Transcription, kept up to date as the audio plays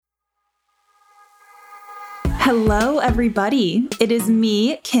Hello, everybody. It is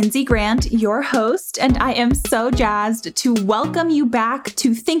me, Kinsey Grant, your host, and I am so jazzed to welcome you back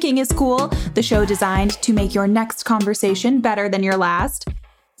to Thinking is Cool, the show designed to make your next conversation better than your last.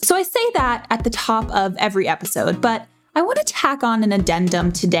 So I say that at the top of every episode, but I want to tack on an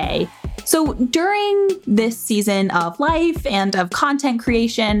addendum today. So during this season of life and of content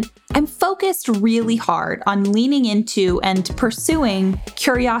creation, I'm focused really hard on leaning into and pursuing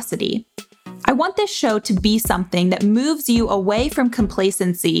curiosity. I want this show to be something that moves you away from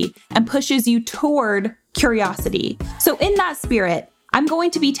complacency and pushes you toward curiosity. So in that spirit, I'm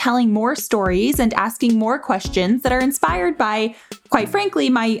going to be telling more stories and asking more questions that are inspired by, quite frankly,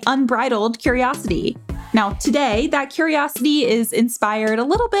 my unbridled curiosity. Now, today, that curiosity is inspired a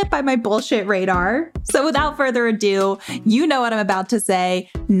little bit by my bullshit radar. So without further ado, you know what I'm about to say.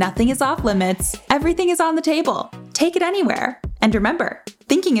 Nothing is off limits. Everything is on the table. Take it anywhere. And remember,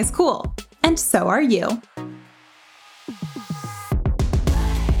 thinking is cool. And so are you.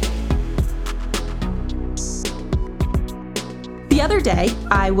 The other day,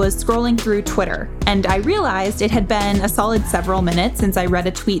 I was scrolling through Twitter, and I realized it had been a solid several minutes since I read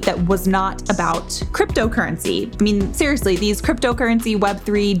a tweet that was not about cryptocurrency. I mean, seriously, these cryptocurrency,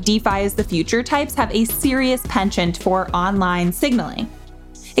 Web3, DeFi is the future types have a serious penchant for online signaling.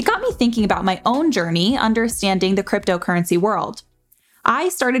 It got me thinking about my own journey understanding the cryptocurrency world. I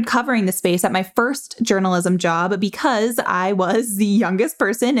started covering the space at my first journalism job because I was the youngest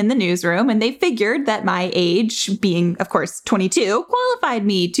person in the newsroom, and they figured that my age, being, of course, 22, qualified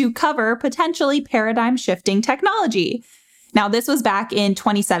me to cover potentially paradigm-shifting technology. Now, this was back in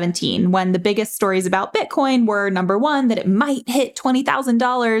 2017, when the biggest stories about Bitcoin were, number one, that it might hit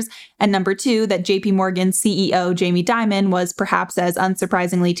 $20,000, and number two, that JP Morgan CEO Jamie Dimon was, perhaps as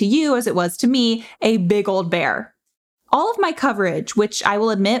unsurprisingly to you as it was to me, a big old bear. All of my coverage, which I will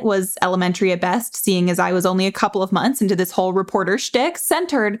admit was elementary at best, seeing as I was only a couple of months into this whole reporter shtick,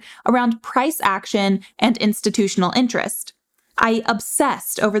 centered around price action and institutional interest. I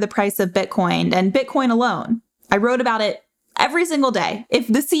obsessed over the price of Bitcoin and Bitcoin alone. I wrote about it every single day. If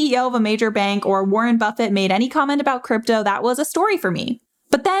the CEO of a major bank or Warren Buffett made any comment about crypto, that was a story for me.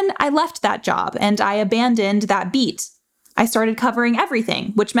 But then I left that job and I abandoned that beat. I started covering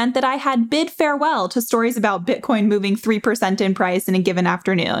everything, which meant that I had bid farewell to stories about Bitcoin moving 3% in price in a given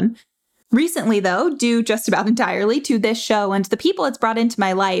afternoon. Recently, though, due just about entirely to this show and the people it's brought into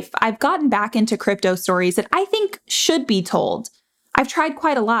my life, I've gotten back into crypto stories that I think should be told. I've tried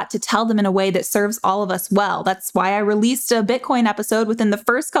quite a lot to tell them in a way that serves all of us well. That's why I released a Bitcoin episode within the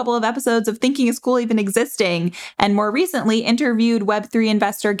first couple of episodes of Thinking is Cool even existing, and more recently interviewed Web3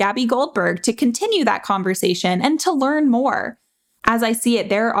 investor Gabby Goldberg to continue that conversation and to learn more. As I see it,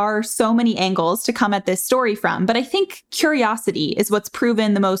 there are so many angles to come at this story from, but I think curiosity is what's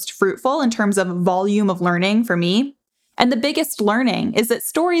proven the most fruitful in terms of volume of learning for me. And the biggest learning is that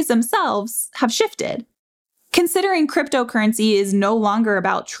stories themselves have shifted. Considering cryptocurrency is no longer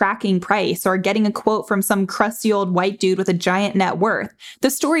about tracking price or getting a quote from some crusty old white dude with a giant net worth, the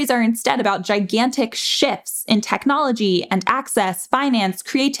stories are instead about gigantic shifts in technology and access, finance,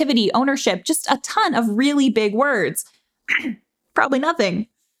 creativity, ownership, just a ton of really big words. Probably nothing.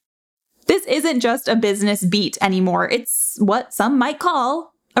 This isn't just a business beat anymore. It's what some might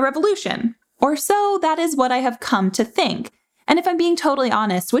call a revolution. Or so that is what I have come to think. And if I'm being totally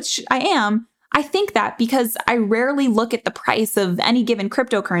honest, which I am, I think that because I rarely look at the price of any given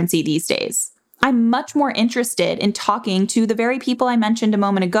cryptocurrency these days. I'm much more interested in talking to the very people I mentioned a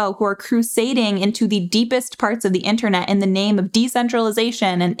moment ago who are crusading into the deepest parts of the internet in the name of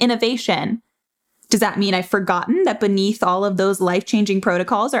decentralization and innovation. Does that mean I've forgotten that beneath all of those life-changing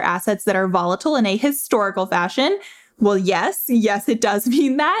protocols are assets that are volatile in a historical fashion? Well, yes, it does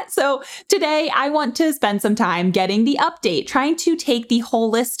mean that. So today I want to spend some time getting the update, trying to take the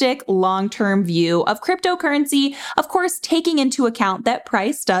holistic long-term view of cryptocurrency, of course, taking into account that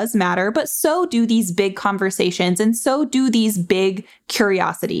price does matter, but so do these big conversations and so do these big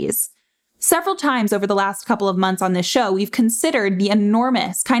curiosities. Several times over the last couple of months on this show, we've considered the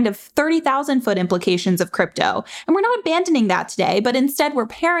enormous kind of 30,000-foot implications of crypto. And we're not abandoning that today, but instead we're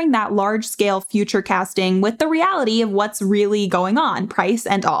pairing that large-scale future casting with the reality of what's really going on, price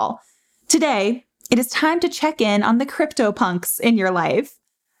and all. Today, it is time to check in on the CryptoPunks in your life.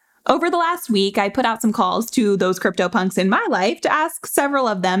 Over the last week, I put out some calls to those CryptoPunks in my life to ask several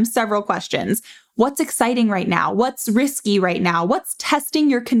of them several questions. What's exciting right now? What's risky right now? What's testing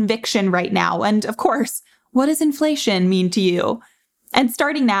your conviction right now? And of course, what does inflation mean to you? And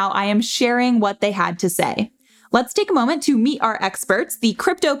starting now, I am sharing what they had to say. Let's take a moment to meet our experts, the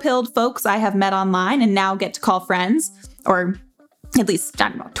crypto-pilled folks I have met online and now get to call friends, or At least, I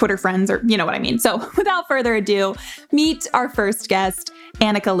don't know, Twitter friends, or you know what I mean. So without further ado, meet our first guest,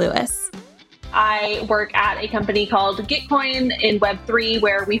 Annika Lewis. I work at a company called Gitcoin in Web3,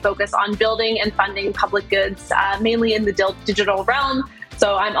 where we focus on building and funding public goods, mainly in the digital realm.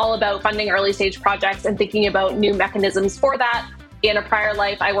 So I'm all about funding early stage projects and thinking about new mechanisms for that. In a prior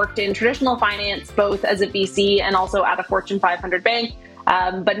life, I worked in traditional finance, both as a VC and also at a Fortune 500 bank.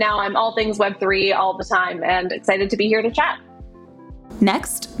 But now I'm all things Web3 all the time and excited to be here to chat.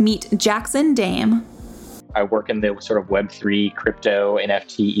 Next, meet Jackson Dame. I work in the sort of Web3 crypto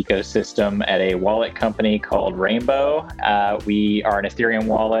NFT ecosystem at a wallet company called Rainbow. We are an Ethereum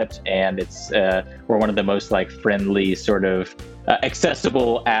wallet, and we're one of the most friendly sort of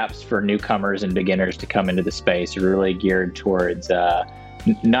accessible apps for newcomers and beginners to come into the space. We're really geared towards,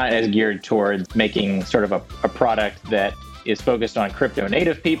 not as geared towards making sort of a product that is focused on crypto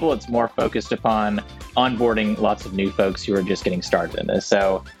native people. It's more focused upon onboarding lots of new folks who are just getting started in this.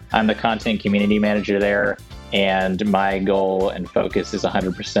 So I'm the content community manager there, and my goal and focus is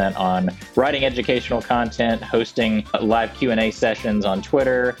 100% on writing educational content, hosting live Q&A sessions on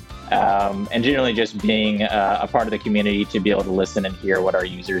Twitter, and generally just being a part of the community to be able to listen and hear what our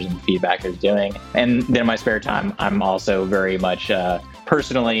users and feedback is doing. And then in my spare time, I'm also very much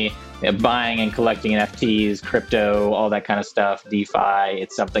personally buying and collecting NFTs, crypto, all that kind of stuff, DeFi.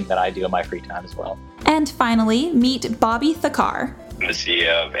 It's something that I do in my free time as well. And finally, meet Bobby Thakar. I'm the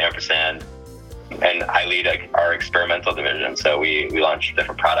CEO of Ampersand, and I lead our experimental division. So we launch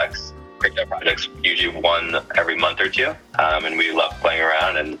different products, crypto projects, usually one every month or two. And we love playing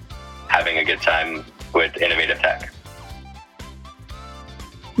around and having a good time with innovative tech.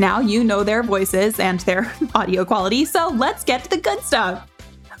 Now you know their voices and their audio quality, so let's get to the good stuff.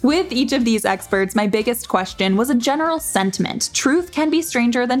 With each of these experts, my biggest question was a general sentiment. Truth can be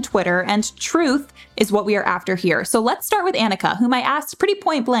stranger than Twitter, and truth is what we are after here. So let's start with Annika, whom I asked pretty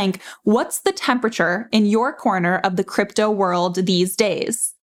point blank, what's the temperature in your corner of the crypto world these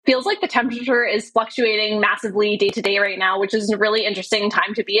days? Feels like the temperature is fluctuating massively day to day right now, which is a really interesting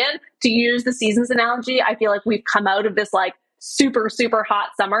time to be in. To use the seasons analogy, I feel like we've come out of this super, super hot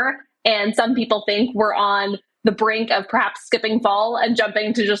summer, and some people think we're on the brink of perhaps skipping fall and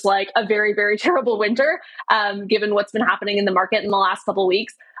jumping to just a very, very terrible winter, given what's been happening in the market in the last couple of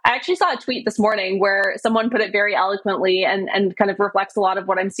weeks. I actually saw a tweet this morning where someone put it very eloquently and kind of reflects a lot of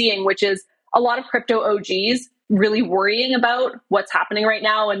what I'm seeing, which is a lot of crypto OGs really worrying about what's happening right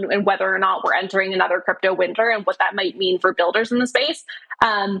now and whether or not we're entering another crypto winter and what that might mean for builders in the space.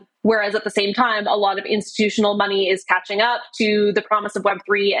 Whereas at the same time, a lot of institutional money is catching up to the promise of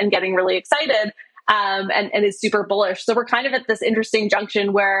Web3 and getting really excited. And is super bullish. So we're kind of at this interesting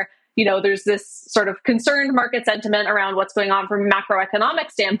junction where, there's this sort of concerned market sentiment around what's going on from a macroeconomic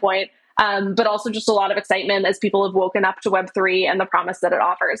standpoint, but also just a lot of excitement as people have woken up to Web3 and the promise that it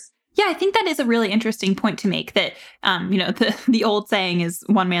offers. Yeah, I think that is a really interesting point to make that, the old saying is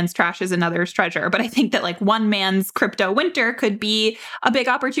one man's trash is another's treasure. But I think that one man's crypto winter could be a big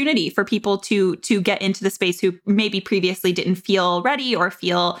opportunity for people to get into the space who maybe previously didn't feel ready or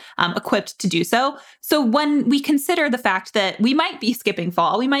feel equipped to do so. So when we consider the fact that we might be skipping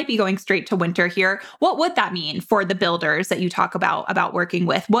fall, we might be going straight to winter here, what would that mean for the builders that you talk about working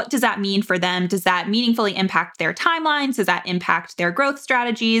with? What does that mean for them? Does that meaningfully impact their timelines? Does that impact their growth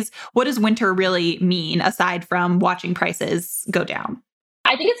strategies? What does winter really mean aside from watching prices go down?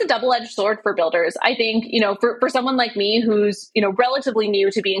 I think it's a double-edged sword for builders. I think, for someone like me who's, relatively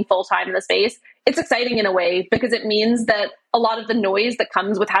new to being full-time in the space, it's exciting in a way because it means that a lot of the noise that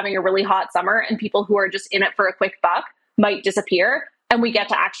comes with having a really hot summer and people who are just in it for a quick buck might disappear. And we get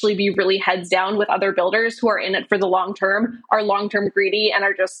to actually be really heads down with other builders who are in it for the long term, are long-term greedy, and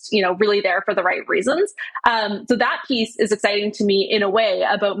are just, really there for the right reasons. So that piece is exciting to me in a way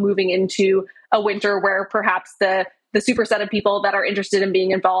about moving into a winter where perhaps the superset of people that are interested in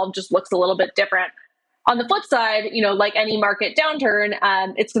being involved just looks a little bit different. On the flip side, like any market downturn,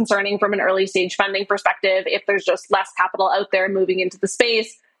 it's concerning from an early stage funding perspective. If there's just less capital out there moving into the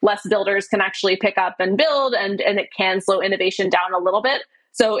space, less builders can actually pick up and build, and it can slow innovation down a little bit.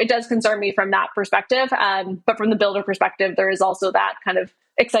 So it does concern me from that perspective. But from the builder perspective, there is also that kind of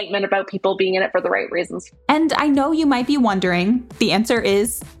excitement about people being in it for the right reasons. And I know you might be wondering, the answer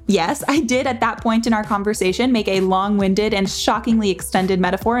is yes. I did at that point in our conversation make a long-winded and shockingly extended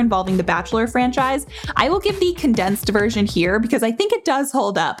metaphor involving the Bachelor franchise. I will give the condensed version here because I think it does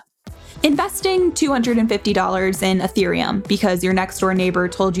hold up. Investing $250 in Ethereum because your next door neighbor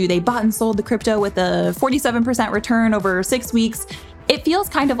told you they bought and sold the crypto with a 47% return over 6 weeks, it feels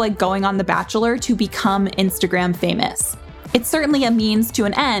kind of like going on The Bachelor to become Instagram famous. It's certainly a means to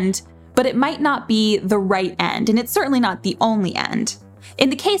an end, but but it might not be the right end, and it's certainly not the only end. In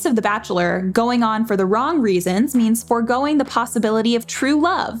the case of The Bachelor, going on for the wrong reasons means foregoing the possibility of true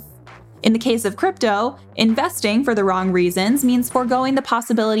love. In the case of crypto, investing for the wrong reasons means foregoing the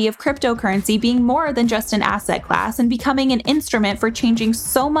possibility of cryptocurrency being more than just an asset class and becoming an instrument for changing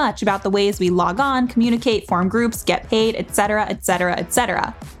so much about the ways we log on, communicate, form groups, get paid, etc., etc.,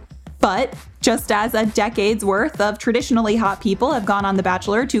 etc. But just as a decade's worth of traditionally hot people have gone on The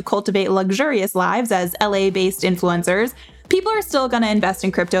Bachelor to cultivate luxurious lives as LA-based influencers, people are still going to invest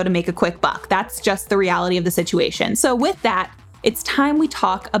in crypto to make a quick buck. That's just the reality of the situation. So with that, it's time we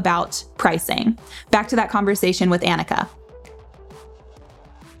talk about pricing. Back to that conversation with Annika.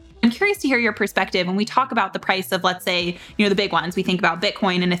 I'm curious to hear your perspective when we talk about the price of, let's say, the big ones. We think about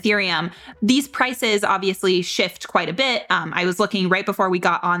Bitcoin and Ethereum. These prices obviously shift quite a bit. I was looking right before we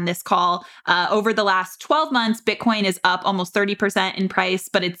got on this call. Over the last 12 months, Bitcoin is up almost 30% in price,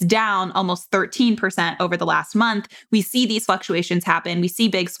 but it's down almost 13% over the last month. We see these fluctuations happen. We see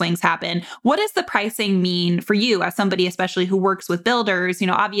big swings happen. What does the pricing mean for you as somebody, especially who works with builders?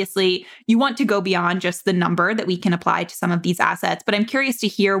 Obviously, you want to go beyond just the number that we can apply to some of these assets, but I'm curious to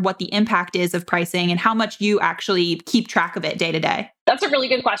hear what the impact is of pricing and how much you actually keep track of it day to day. That's a really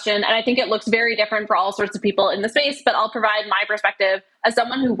good question. And I think it looks very different for all sorts of people in the space, but I'll provide my perspective as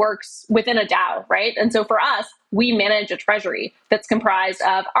someone who works within a DAO, right? And so for us, we manage a treasury that's comprised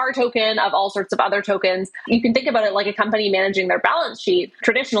of our token, of all sorts of other tokens. You can think about it like a company managing their balance sheet.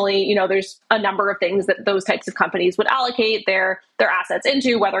 Traditionally, there's a number of things that those types of companies would allocate their assets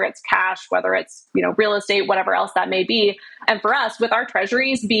into, whether it's cash, whether it's, real estate, whatever else that may be. And for us, with our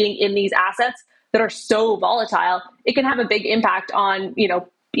treasuries being in these assets that are so volatile, it can have a big impact on,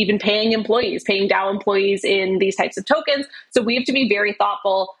 even paying DAO employees in these types of tokens. So we have to be very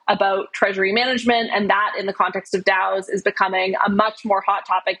thoughtful about treasury management. And that in the context of DAOs is becoming a much more hot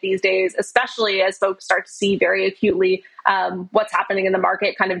topic these days, especially as folks start to see very acutely what's happening in the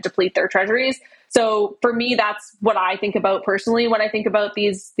market kind of deplete their treasuries. So for me, that's what I think about personally when I think about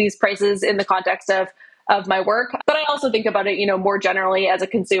these prices in the context of my work. But I also think about it, more generally as a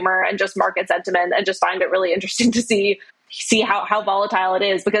consumer and just market sentiment, and just find it really interesting to see how volatile it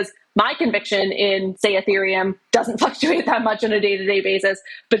is, because my conviction in, say, Ethereum doesn't fluctuate that much on a day-to-day basis.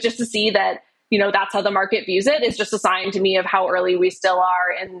 But just to see that, that's how the market views it is just a sign to me of how early we still are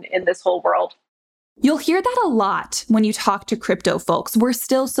in this whole world. You'll hear that a lot when you talk to crypto folks. We're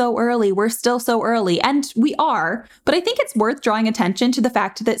still so early. We're still so early. And we are. But I think it's worth drawing attention to the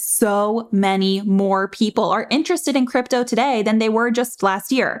fact that so many more people are interested in crypto today than they were just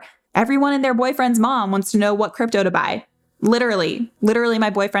last year. Everyone and their boyfriend's mom wants to know what crypto to buy. Literally, my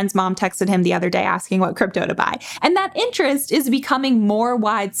boyfriend's mom texted him the other day asking what crypto to buy. And that interest is becoming more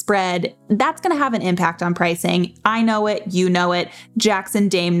widespread. That's going to have an impact on pricing. I know it, you know it, Jackson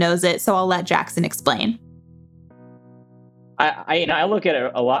Dame knows it, so I'll let Jackson explain. I look at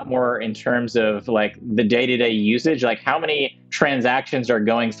it a lot more in terms of like the day-to-day usage, like how many transactions are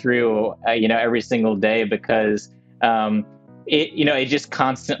going through, every single day, because it just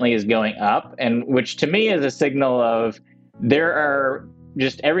constantly is going up, and which to me is a signal of there are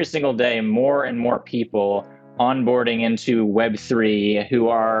just every single day more and more people onboarding into Web3 who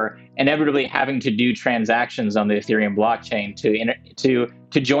are inevitably having to do transactions on the Ethereum blockchain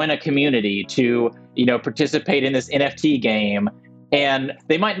to join a community, to participate in this NFT game. And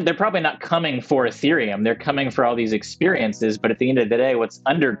they're probably not coming for Ethereum. They're coming for all these experiences. But at the end of the day, what's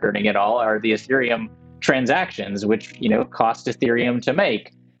undergirding it all are the Ethereum transactions, which cost Ethereum to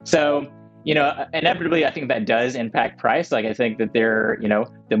make. So inevitably, I think that does impact price. Like, I think that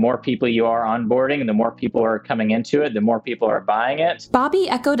the more people you are onboarding, the more people are coming into it, the more people are buying it. Bobby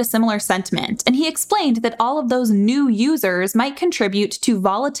echoed a similar sentiment, and he explained that all of those new users might contribute to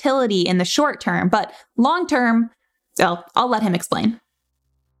volatility in the short term, but long term, I'll let him explain.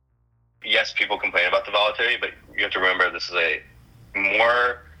 Yes, people complain about the volatility, but you have to remember this is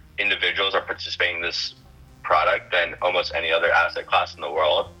more individuals are participating in this product than almost any other asset class in the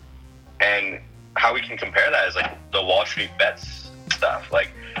world. And how we can compare that is like the Wall Street Bets stuff,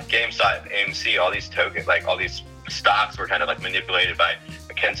 like GameStop, AMC, all these tokens, like all these stocks were kind of like manipulated by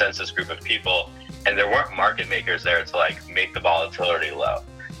a consensus group of people, and there weren't market makers there to like make the volatility low.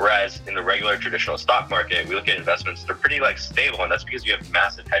 Whereas in the regular traditional stock market, we look at investments that are pretty like stable, and that's because you have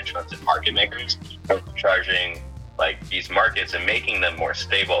massive hedge funds and market makers who are charging like these markets and making them more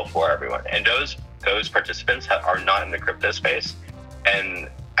stable for everyone. And those participants are not in the crypto space. And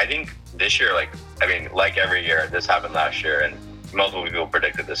I think this year, like every year, this happened last year, and multiple people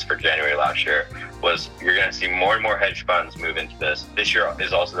predicted this for January last year, was you're going to see more and more hedge funds move into this. This year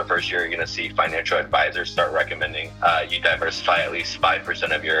is also the first year you're going to see financial advisors start recommending you diversify at least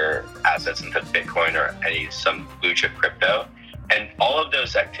 5% of your assets into Bitcoin or some blue chip crypto. And all of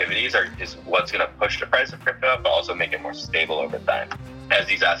those activities is what's going to push the price of crypto up, but also make it more stable over time. As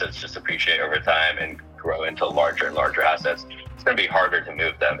these assets just appreciate over time and grow into larger and larger assets, it's going to be harder to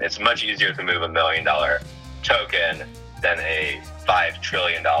move them. It's much easier to move $1 million token than a $5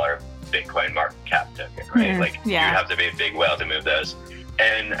 trillion Bitcoin market cap token, right? You have to be a big whale to move those.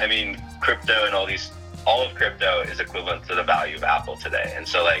 And I mean, crypto and all of crypto is equivalent to the value of Apple today. And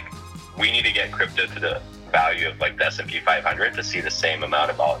so we need to get crypto to the value of the S&P 500 to see the same amount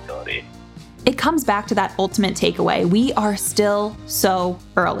of volatility. It comes back to that ultimate takeaway. We are still so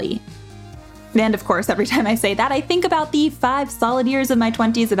early. And of course, every time I say that, I think about the 5 solid years of my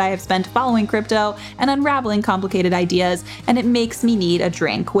 20s that I have spent following crypto and unraveling complicated ideas, and it makes me need a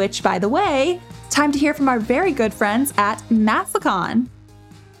drink, which, by the way, it's time to hear from our very good friends at Massicon.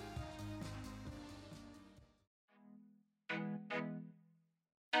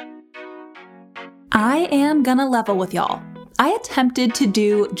 I am gonna level with y'all. I attempted to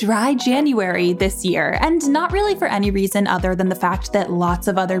do dry January this year, and not really for any reason other than the fact that lots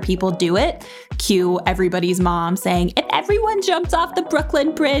of other people do it. Cue everybody's mom saying, "If everyone jumped off the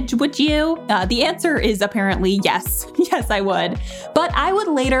Brooklyn Bridge, would you?" The answer is apparently yes. Yes, I would. But I would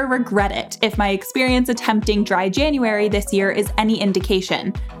later regret it if my experience attempting dry January this year is any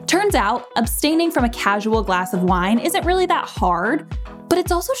indication. Turns out, abstaining from a casual glass of wine isn't really that hard, but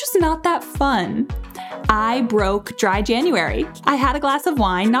it's also just not that fun. I broke dry January. I had a glass of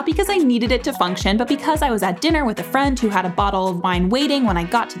wine, not because I needed it to function, but because I was at dinner with a friend who had a bottle of wine waiting when I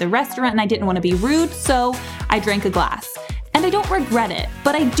got to the restaurant and I didn't want to be rude, so I drank a glass. And I don't regret it,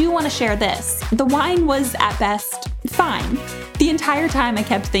 but I do want to share this. The wine was, at best, fine. The entire time I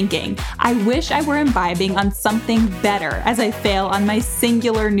kept thinking, I wish I were imbibing on something better as I fail on my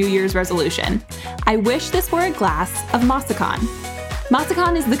singular New Year's resolution. I wish this were a glass of Massicon.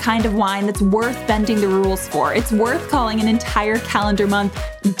 Massicon is the kind of wine that's worth bending the rules for. It's worth calling an entire calendar month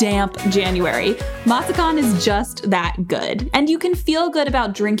damp January. Massicon is just that good. And you can feel good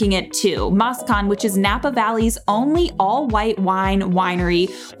about drinking it too. Massicon, which is Napa Valley's only all-white wine winery,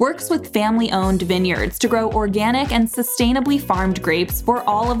 works with family-owned vineyards to grow organic and sustainably farmed grapes for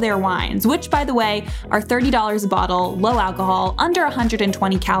all of their wines, which, by the way, are $30 a bottle, low alcohol, under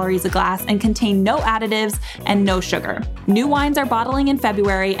 120 calories a glass, and contain no additives and no sugar. New wines are bottling in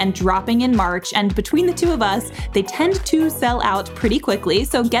February and dropping in March, and between the two of us, they tend to sell out pretty quickly,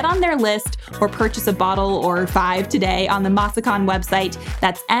 so get on their list or purchase a bottle or 5 today on the Massicon website.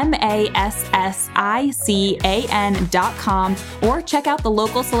 That's MASSICAN.com, or check out the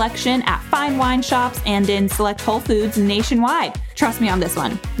local selection at fine wine shops and in select Whole Foods nationwide. Trust me on this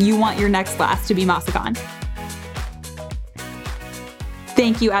one. You want your next glass to be Massicon.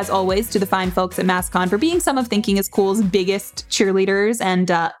 Thank you, as always, to the fine folks at Massicon for being some of Thinking is Cool's biggest cheerleaders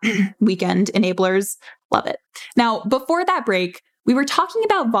and weekend enablers. Love it. Now, before that break, we were talking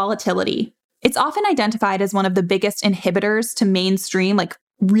about volatility. It's often identified as one of the biggest inhibitors to mainstream,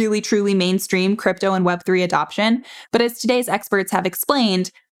 really truly mainstream crypto and Web3 adoption. But as today's experts have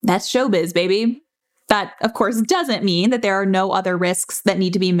explained, that's showbiz, baby. That, of course, doesn't mean that there are no other risks that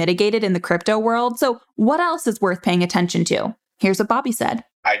need to be mitigated in the crypto world. So what else is worth paying attention to? Here's what Bobby said.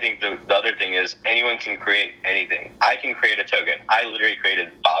 I think the other thing is anyone can create anything. I can create a token. I literally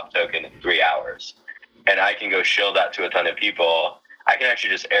created Bob token in 3 hours. And I can go shill that to a ton of people. I can actually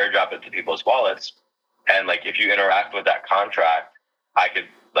just airdrop it to people's wallets. And if you interact with that contract, I could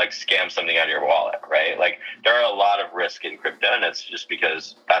scam something out of your wallet, right? There are a lot of risk in crypto, and it's just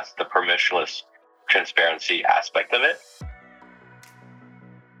because that's the permissionless transparency aspect of it.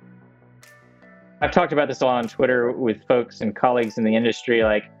 I've talked about this a lot on Twitter with folks and colleagues in the industry.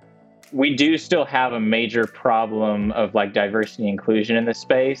 We do still have a major problem of diversity and inclusion in this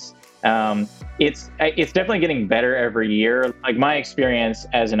space. It's definitely getting better every year. My experience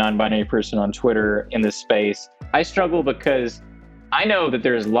as a non-binary person on Twitter in this space, I struggle because I know that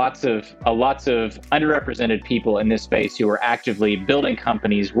there's lots of underrepresented people in this space who are actively building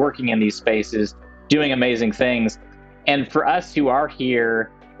companies, working in these spaces, doing amazing things. And for us who are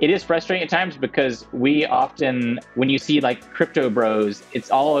here, it is frustrating at times because we often, when you see crypto bros,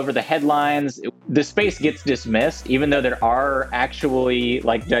 it's all over the headlines. The space gets dismissed, even though there are actually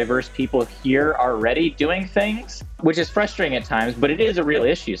diverse people here already doing things, which is frustrating at times, but it is a real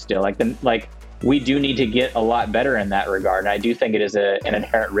issue still. We do need to get a lot better in that regard. And I do think it is an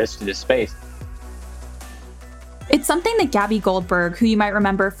inherent risk to this space. It's something that Gabby Goldberg, who you might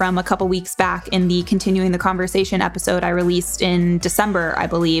remember from a couple weeks back in the Continuing the Conversation episode I released in December, I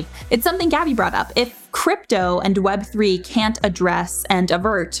believe, it's something Gabby brought up. If crypto and Web3 can't address and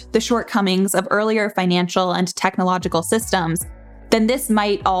avert the shortcomings of earlier financial and technological systems, then this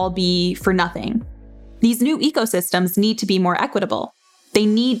might all be for nothing. These new ecosystems need to be more equitable. They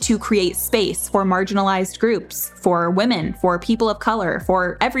need to create space for marginalized groups, for women, for people of color,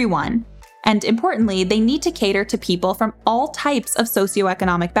 for everyone. And importantly, they need to cater to people from all types of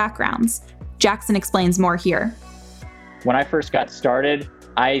socioeconomic backgrounds. Jackson explains more here. When I first got started,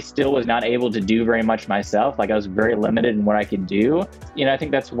 I still was not able to do very much myself. Like, I was very limited in what I could do. I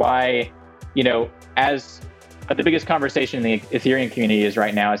think that's why, as the biggest conversation in the Ethereum community is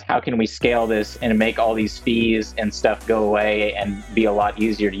right now is how can we scale this and make all these fees and stuff go away and be a lot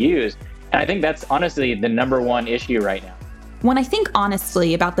easier to use. And I think that's honestly the number one issue right now. When I think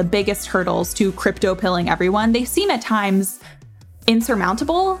honestly about the biggest hurdles to crypto pilling everyone, they seem at times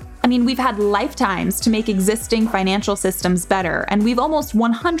insurmountable. I mean, we've had lifetimes to make existing financial systems better, and we've almost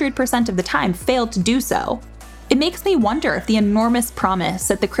 100% of the time failed to do so. It makes me wonder if the enormous promise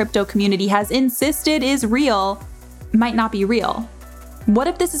that the crypto community has insisted is real might not be real. What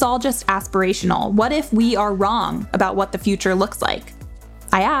if this is all just aspirational? What if we are wrong about what the future looks like?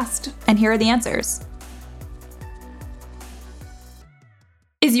 I asked, and here are the answers.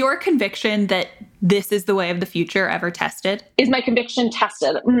 Is your conviction that this is the way of the future ever tested? Is my conviction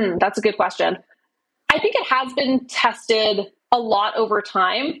tested? That's a good question. I think it has been tested a lot over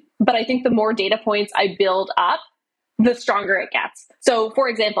time, but I think the more data points I build up, the stronger it gets. So for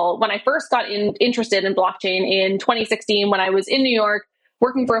example, when I first got interested in blockchain in 2016, when I was in New York,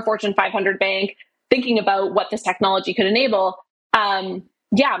 working for a Fortune 500 bank, thinking about what this technology could enable,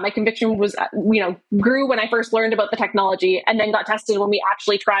 my conviction was, grew when I first learned about the technology and then got tested when we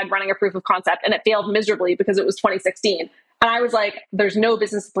actually tried running a proof of concept, and it failed miserably because it was 2016. And I was like, there's no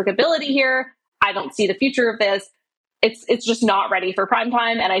business applicability here. I don't see the future of this. It's just not ready for prime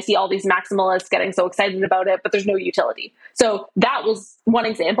time. And I see all these maximalists getting so excited about it, but there's no utility. So that was one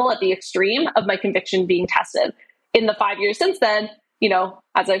example at the extreme of my conviction being tested. In the 5 years since then,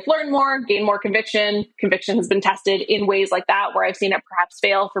 as I've learned more, gained more conviction has been tested in ways like that, where I've seen it perhaps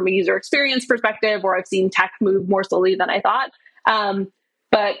fail from a user experience perspective, or I've seen tech move more slowly than I thought.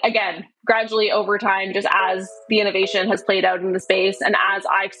 But again, gradually over time, just as the innovation has played out in the space, and as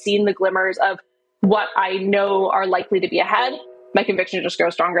I've seen the glimmers of what I know are likely to be ahead, my conviction just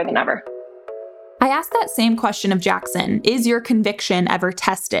grows stronger than ever. I asked that same question of Jackson. Is your conviction ever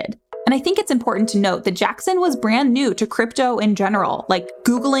tested? And I think it's important to note that Jackson was brand new to crypto in general, like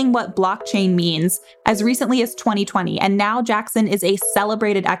Googling what blockchain means as recently as 2020. And now Jackson is a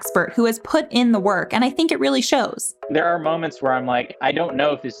celebrated expert who has put in the work. And I think it really shows. There are moments where I'm like, I don't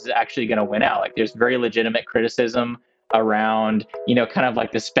know if this is actually going to win out. Like, there's very legitimate criticism around, kind of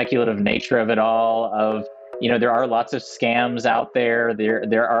like the speculative nature of it all, of, there are lots of scams out there.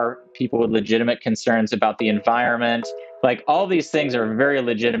 There are people with legitimate concerns about the environment. Like, all these things are very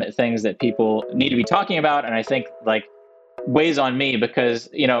legitimate things that people need to be talking about. And I think weighs on me because,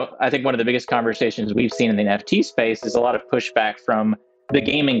 I think one of the biggest conversations we've seen in the NFT space is a lot of pushback from the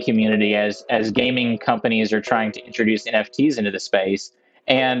gaming community as gaming companies are trying to introduce NFTs into the space.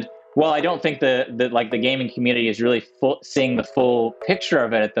 And while I don't think the gaming community is really seeing the full picture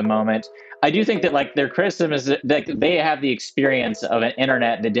of it at the moment, I do think that their criticism is that they have the experience of an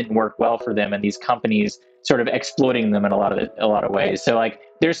internet that didn't work well for them, and these companies sort of exploiting them in a lot of ways. So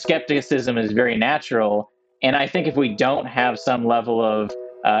their skepticism is very natural, and I think if we don't have some level of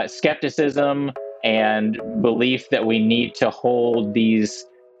skepticism and belief that we need to hold these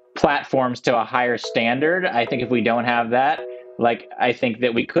platforms to a higher standard, I think if we don't have that, I think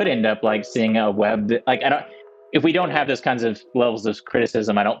that we could end up seeing a web that, if we don't have those kinds of levels of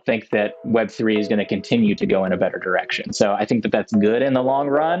criticism, I don't think that Web3 is going to continue to go in a better direction. So I think that that's good in the long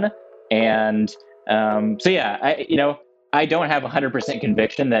run. And I don't have 100%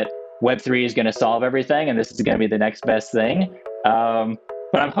 conviction that Web3 is going to solve everything and this is going to be the next best thing.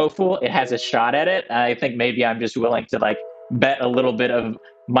 But I'm hopeful it has a shot at it. I think maybe I'm just willing to bet a little bit of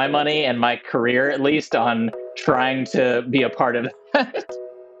my money and my career, at least, on trying to be a part of that.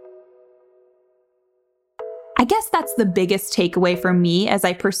 I guess that's the biggest takeaway for me as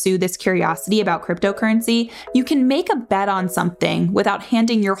I pursue this curiosity about cryptocurrency. You can make a bet on something without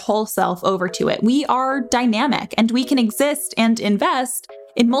handing your whole self over to it. We are dynamic and we can exist and invest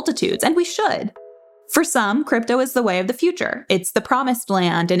in multitudes, and we should. For some, crypto is the way of the future. It's the promised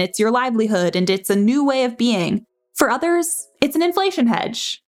land, and it's your livelihood, and it's a new way of being. For others, it's an inflation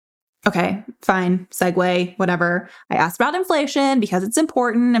hedge. Okay, fine, segue, whatever. I asked about inflation because it's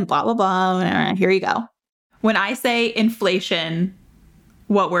important and blah, blah, blah. Here you go. When I say inflation,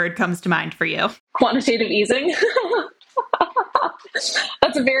 what word comes to mind for you? Quantitative easing.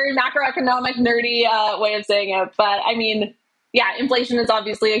 That's a very macroeconomic, nerdy way of saying it. But I mean, yeah, inflation is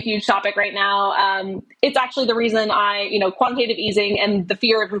obviously a huge topic right now. It's actually the reason quantitative easing and the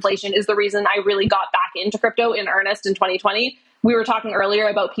fear of inflation is the reason I really got back into crypto in earnest in 2020. We were talking earlier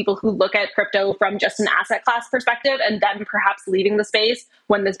about people who look at crypto from just an asset class perspective and then perhaps leaving the space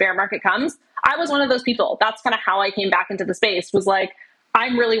when this bear market comes. I was one of those people. That's kind of how I came back into the space, was like,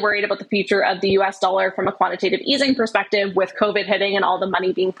 I'm really worried about the future of the US dollar from a quantitative easing perspective with COVID hitting and all the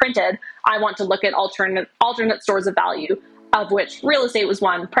money being printed. I want to look at alternate stores of value, of which real estate was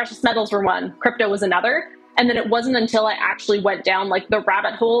one, precious metals were one, crypto was another. And then it wasn't until I actually went down like the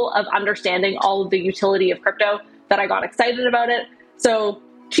rabbit hole of understanding all of the utility of crypto that I got excited about it. So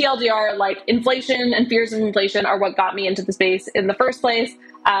TLDR, like inflation and fears of inflation are what got me into the space in the first place.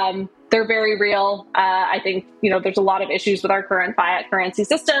 They're very real. I think, there's a lot of issues with our current fiat currency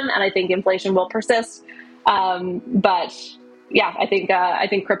system, and I think inflation will persist. But yeah, I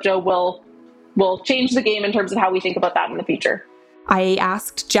think crypto will change the game in terms of how we think about that in the future. I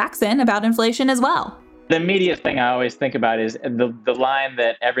asked Jackson about inflation as well. The immediate thing I always think about is the line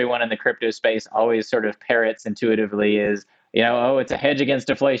that everyone in the crypto space always sort of parrots intuitively is, it's a hedge against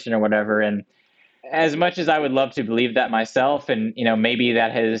deflation or whatever. And as much as I would love to believe that myself, and maybe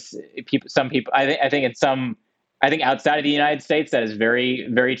that has some people, I think outside of the United States that is very,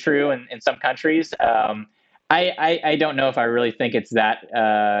 very true in some countries. I don't know if I really think it's that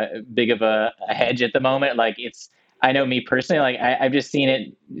big of a hedge at the moment. Like I know me personally, like I've just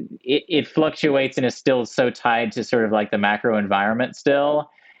seen it fluctuates and is still so tied to sort of like the macro environment still,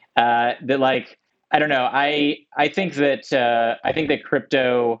 that like, I don't know. I think that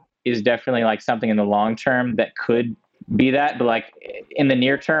crypto is definitely like something in the long term that could be that, but like in the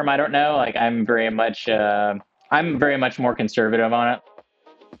near term, I don't know. Like I'm very much more conservative on it.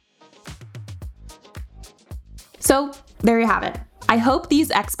 So there you have it. I hope these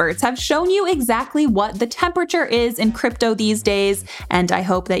experts have shown you exactly what the temperature is in crypto these days, and I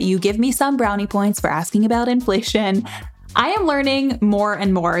hope that you give me some brownie points for asking about inflation. I am learning more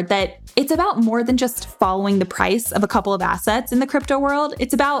and more that it's about more than just following the price of a couple of assets in the crypto world.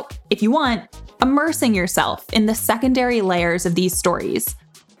 It's about, if you want, immersing yourself in the secondary layers of these stories.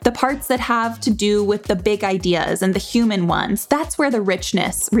 The parts that have to do with the big ideas and the human ones, that's where the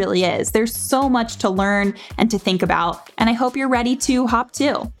richness really is. There's so much to learn and to think about, and I hope you're ready to hop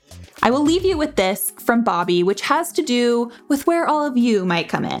too. I will leave you with this from Bobby, which has to do with where all of you might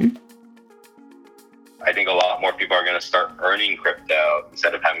come in. I think a lot more people are going to start earning crypto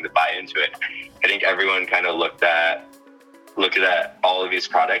instead of having to buy into it. I think everyone kind of looked at all of these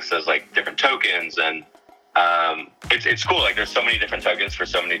products as like different tokens, and it's cool. Like there's so many different tokens for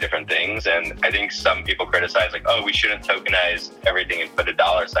so many different things, and I think some people criticize like, oh, we shouldn't tokenize everything and put a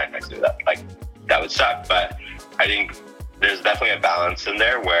dollar sign next to that. Like that would suck. But I think there's definitely a balance in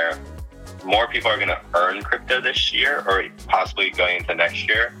there where more people are going to earn crypto this year or possibly going into next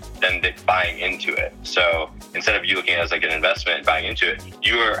year than buying into it. So instead of you looking at it as like an investment and buying into it,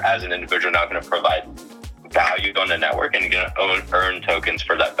 you are as an individual now going to provide value on the network and you're going to earn tokens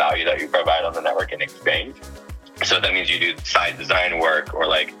for that value that you provide on the network in exchange. So that means you do side design work, or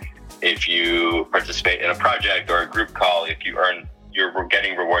like if you participate in a project or a group call, you're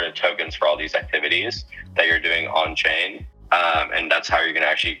getting rewarded tokens for all these activities that you're doing on chain. And that's how you're going to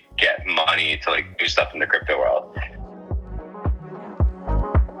actually get money to like do stuff in the crypto world.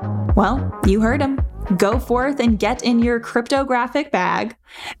 Well, you heard him. Go forth and get in your cryptographic bag.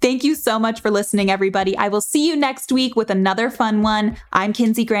 Thank you so much for listening, everybody. I will see you next week with another fun one. I'm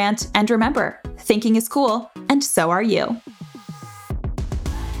Kinsey Grant, and remember, thinking is cool, and so are you.